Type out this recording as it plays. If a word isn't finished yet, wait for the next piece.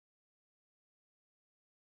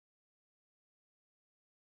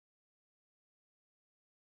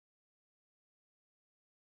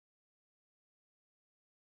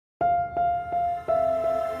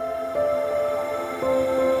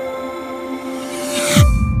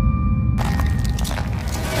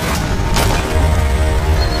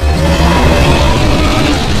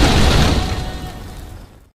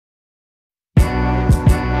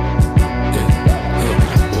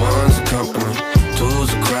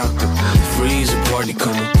party,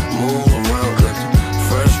 come on, move around like the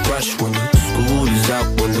first rush when the school is out,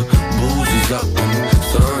 when the booze is up, when the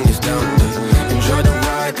sun is down. Enjoy the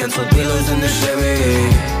ride, cancel pillows in the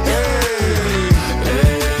Chevy.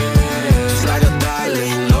 Just like a die,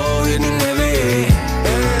 laying low, hitting heavy.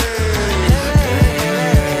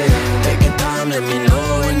 Take your time, let me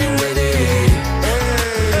know when you're ready.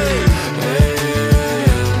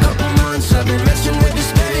 Couple months I've been messing with the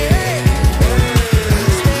steady.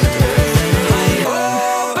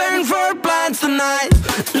 Open for plans tonight.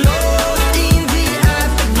 Lost in the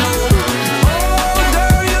afterglow. Oh,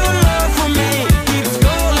 girl, your love for me keeps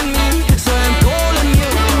calling me, so I'm calling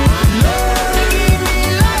you. Lord, give me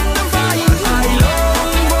like the fire. I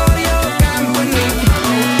long for your company.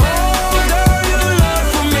 Oh, girl, your love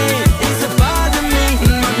for me is a part of me,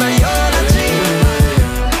 my biology.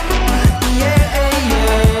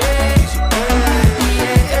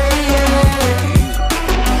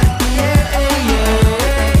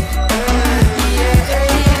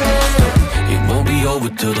 It won't be over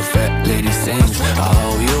till the fat lady sings. I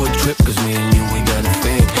owe you a trip, cause me and you ain't got a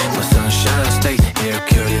thing. My sunshine, I stay hair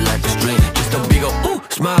curly like a string. Just a big ol' ooh,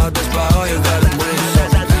 smile, that's about all you gotta bring. So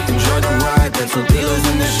enjoy the ride, that's some pillows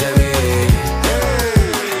in the Chevy.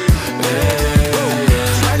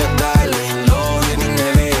 Just like a die, laying low, hitting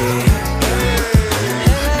heavy.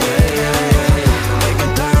 Take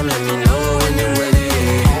your time, let me know when you're ready.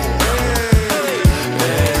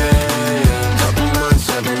 Couple months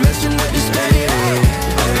I've been messing with this steady.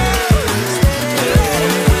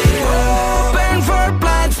 Open for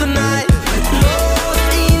plans tonight.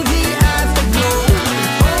 Lost in the afterglow.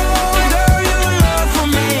 Oh, girl, your love for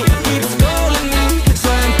me keeps calling me, so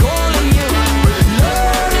I'm calling you.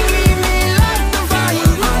 Lord, give me like the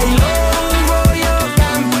fire. I long for your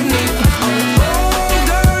company. Oh,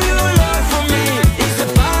 girl, your love for me is a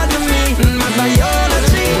part of me, my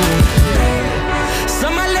biology.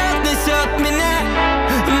 Самолет несет меня,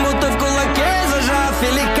 будто в кулаке зажав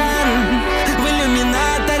великан. В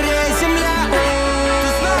иллюминаторе земля.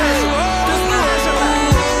 Ты знаешь,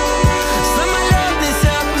 самолет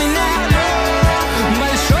несет меня,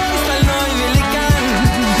 большой стальной великан.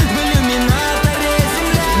 В иллюминаторе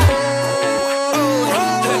земля.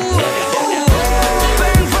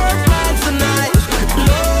 Open for plans tonight.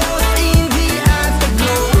 Lost in the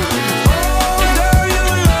afterglow. Oh, girl,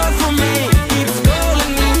 your love for me keeps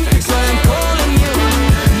calling me, so I'm calling you.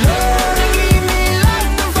 Lord, give me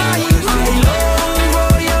like the fire. I long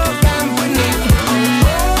for your company.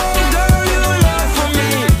 Oh, girl, your love for me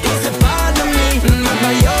is a part of me, my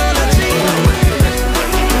biology.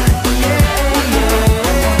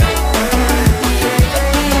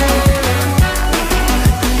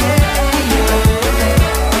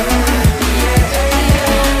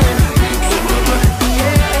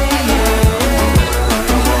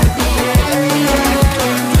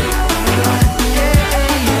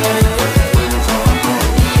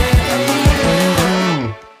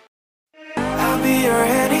 I'll be your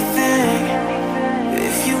anything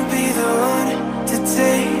if you be the one to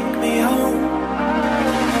take me home.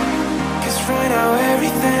 Cause right now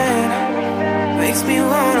everything makes me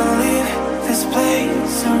wanna leave this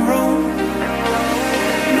place and roam.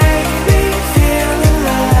 Make me feel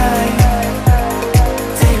alive.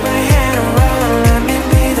 Take my hand around, let me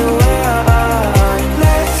be the one.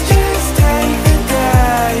 Let's just take the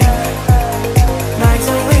dive. Night's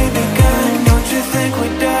only begun, don't you think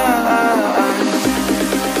we're done?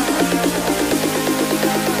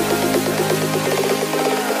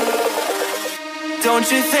 Don't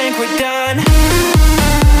you think we're done?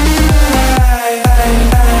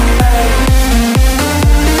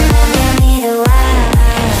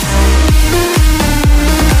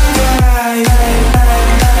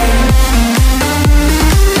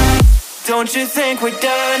 Don't you think we're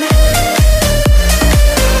done?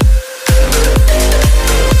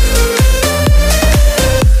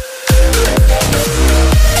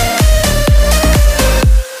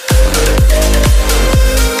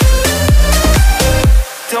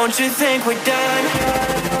 Don't you think we're done?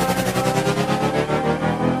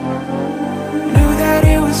 Knew that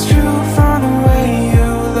it was true from the way you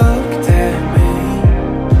looked at me.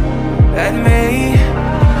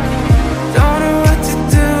 Don't know what to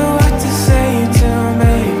do, what to say to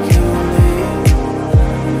make you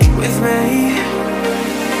leave with me.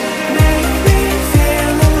 Make me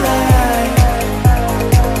feel alive.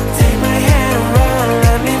 Take my hand around,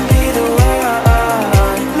 let me be the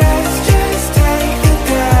one. Let's just take the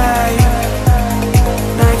dive.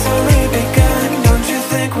 Night's only begun, don't you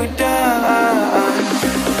think we're done?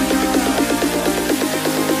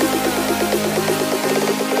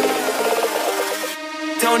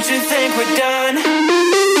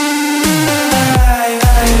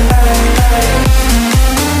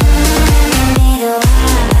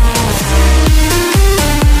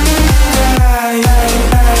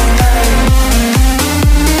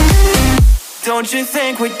 Don't you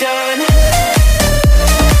think we're done?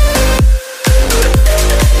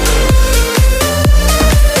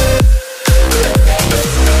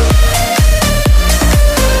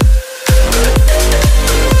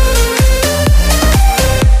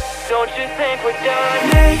 Don't you think we're done?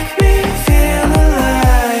 Make me feel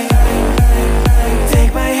alive.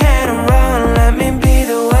 Take my hand and run, let me be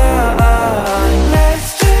the one.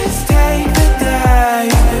 Let's just take the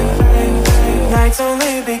dive. Night's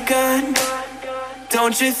only begun.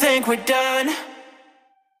 Don't you think we're done?